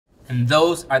And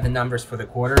those are the numbers for the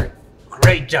quarter.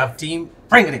 Great job, team.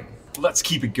 Bring it in. Let's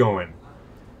keep it going.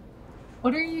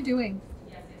 What are you doing?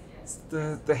 It's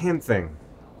the hand thing.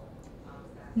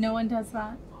 No one does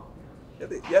that.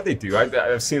 Yeah, they do.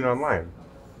 I've seen it online.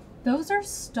 Those are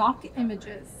stock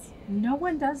images. No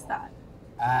one does that.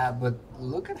 But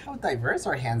look at how diverse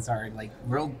our hands are, like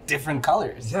real different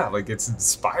colors. Yeah, like it's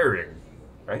inspiring,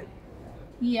 right?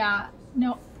 Yeah,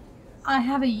 no, I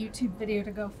have a YouTube video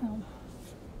to go film.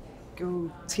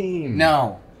 Go team.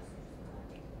 No.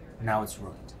 Now it's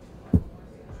ruined.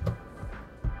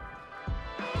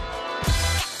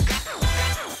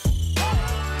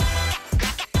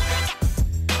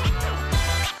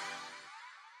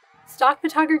 Stock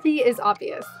photography is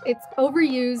obvious. It's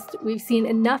overused. We've seen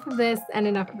enough of this and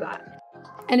enough of that.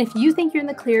 And if you think you're in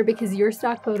the clear because your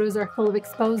stock photos are full of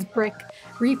exposed brick,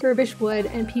 refurbished wood,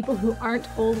 and people who aren't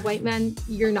old white men,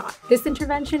 you're not. This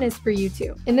intervention is for you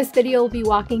too. In this video, we'll be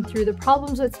walking through the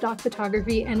problems with stock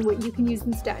photography and what you can use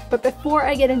instead. But before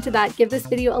I get into that, give this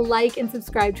video a like and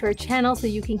subscribe to our channel so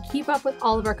you can keep up with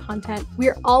all of our content. We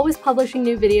are always publishing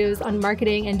new videos on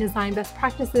marketing and design best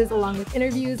practices, along with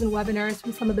interviews and webinars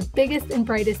from some of the biggest and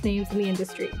brightest names in the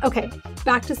industry. Okay,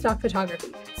 back to stock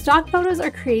photography. Stock photos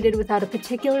are created without a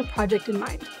particular project in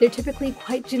mind. They're typically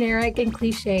quite generic and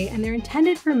cliche, and they're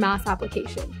intended for mass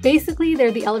application. Basically,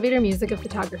 they're the elevator music of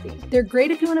photography. They're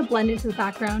great if you want to blend into the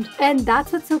background, and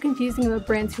that's what's so confusing about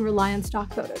brands who rely on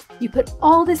stock photos. You put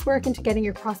all this work into getting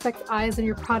your prospects' eyes on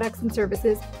your products and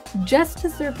services just to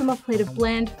serve them a plate of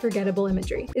bland, forgettable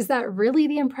imagery. Is that really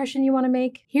the impression you want to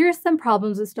make? Here are some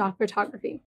problems with stock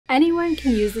photography. Anyone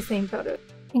can use the same photos,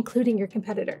 including your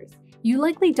competitors. You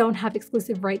likely don't have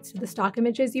exclusive rights to the stock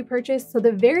images you purchase, so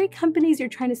the very companies you're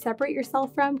trying to separate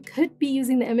yourself from could be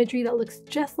using the imagery that looks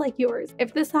just like yours.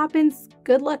 If this happens,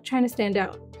 good luck trying to stand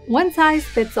out. One size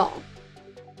fits all.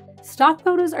 Stock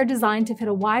photos are designed to fit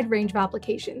a wide range of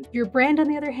applications. Your brand, on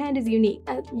the other hand, is unique.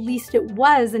 At least it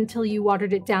was until you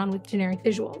watered it down with generic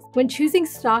visuals. When choosing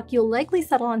stock, you'll likely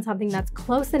settle on something that's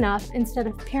close enough instead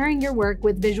of pairing your work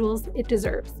with visuals it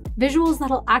deserves. Visuals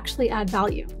that'll actually add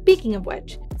value. Speaking of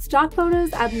which, stock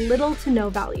photos add little to no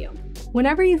value.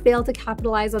 Whenever you fail to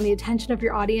capitalize on the attention of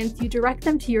your audience, you direct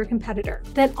them to your competitor.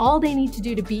 Then all they need to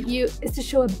do to beat you is to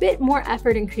show a bit more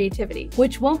effort and creativity,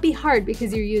 which won't be hard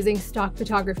because you're using stock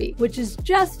photography, which is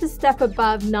just a step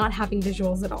above not having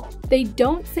visuals at all. They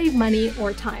don't save money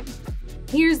or time.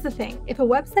 Here's the thing, if a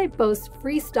website boasts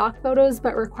free stock photos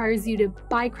but requires you to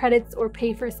buy credits or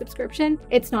pay for a subscription,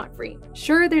 it's not free.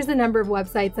 Sure, there's a number of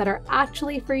websites that are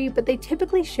actually free, but they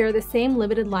typically share the same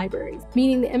limited libraries,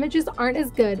 meaning the images aren't as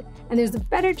good and there's a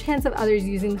better chance of others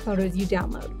using the photos you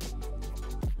download.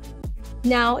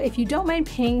 Now, if you don't mind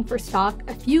paying for stock,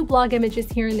 a few blog images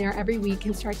here and there every week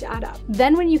can start to add up.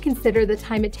 Then when you consider the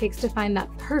time it takes to find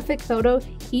that perfect photo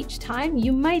each time,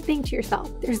 you might think to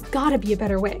yourself, there's gotta be a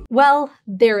better way. Well,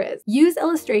 there is. Use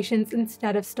illustrations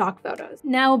instead of stock photos.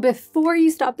 Now, before you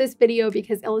stop this video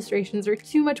because illustrations are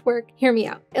too much work, hear me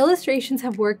out. Illustrations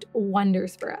have worked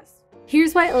wonders for us.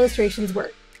 Here's why illustrations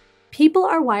work. People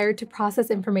are wired to process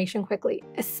information quickly,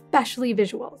 especially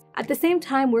visuals. At the same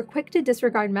time, we're quick to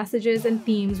disregard messages and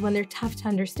themes when they're tough to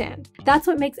understand. That's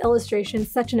what makes illustrations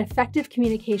such an effective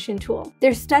communication tool.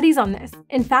 There's studies on this.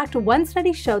 In fact, one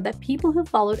study showed that people who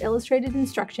followed illustrated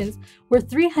instructions were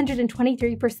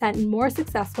 323% more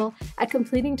successful at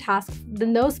completing tasks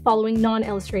than those following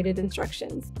non-illustrated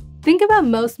instructions. Think about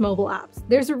most mobile apps.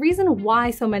 There's a reason why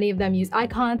so many of them use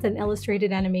icons and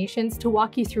illustrated animations to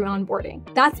walk you through onboarding.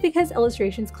 That's because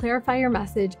illustrations clarify your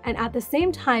message and at the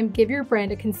same time give your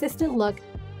brand a consistent look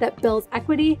that builds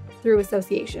equity through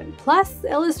association. Plus,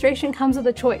 illustration comes with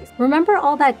a choice. Remember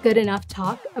all that good enough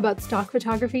talk about stock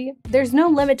photography? There's no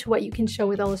limit to what you can show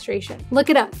with illustration.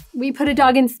 Look at us, we put a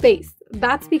dog in space.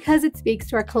 That's because it speaks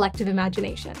to our collective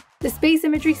imagination. The space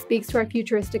imagery speaks to our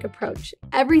futuristic approach.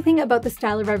 Everything about the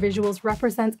style of our visuals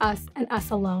represents us and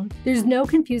us alone. There's no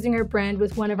confusing our brand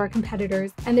with one of our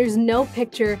competitors, and there's no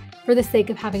picture for the sake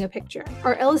of having a picture.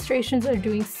 Our illustrations are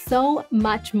doing so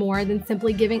much more than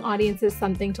simply giving audiences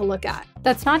something to look at.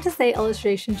 That's not to say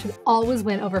illustration should always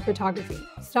win over photography.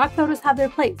 Stock photos have their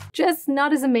place, just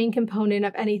not as a main component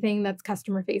of anything that's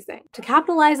customer facing. To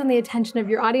capitalize on the attention of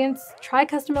your audience, try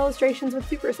custom illustrations with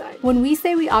Superside. When we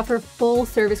say we offer full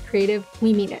service creative,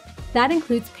 we mean it. That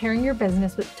includes pairing your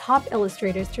business with top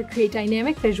illustrators to create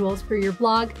dynamic visuals for your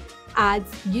blog, ads,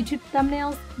 YouTube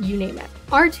thumbnails, you name it.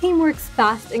 Our team works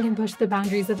fast and can push the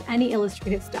boundaries of any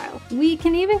illustrative style. We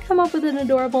can even come up with an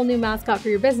adorable new mascot for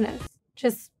your business.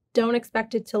 Just don't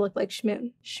expect it to look like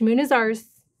Shmoon. Shmoon is ours.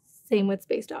 Same with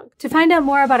Space Dog. To find out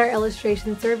more about our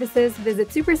illustration services, visit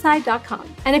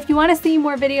superside.com. And if you want to see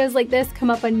more videos like this come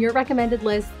up on your recommended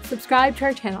list, subscribe to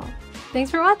our channel. Thanks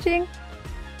for watching!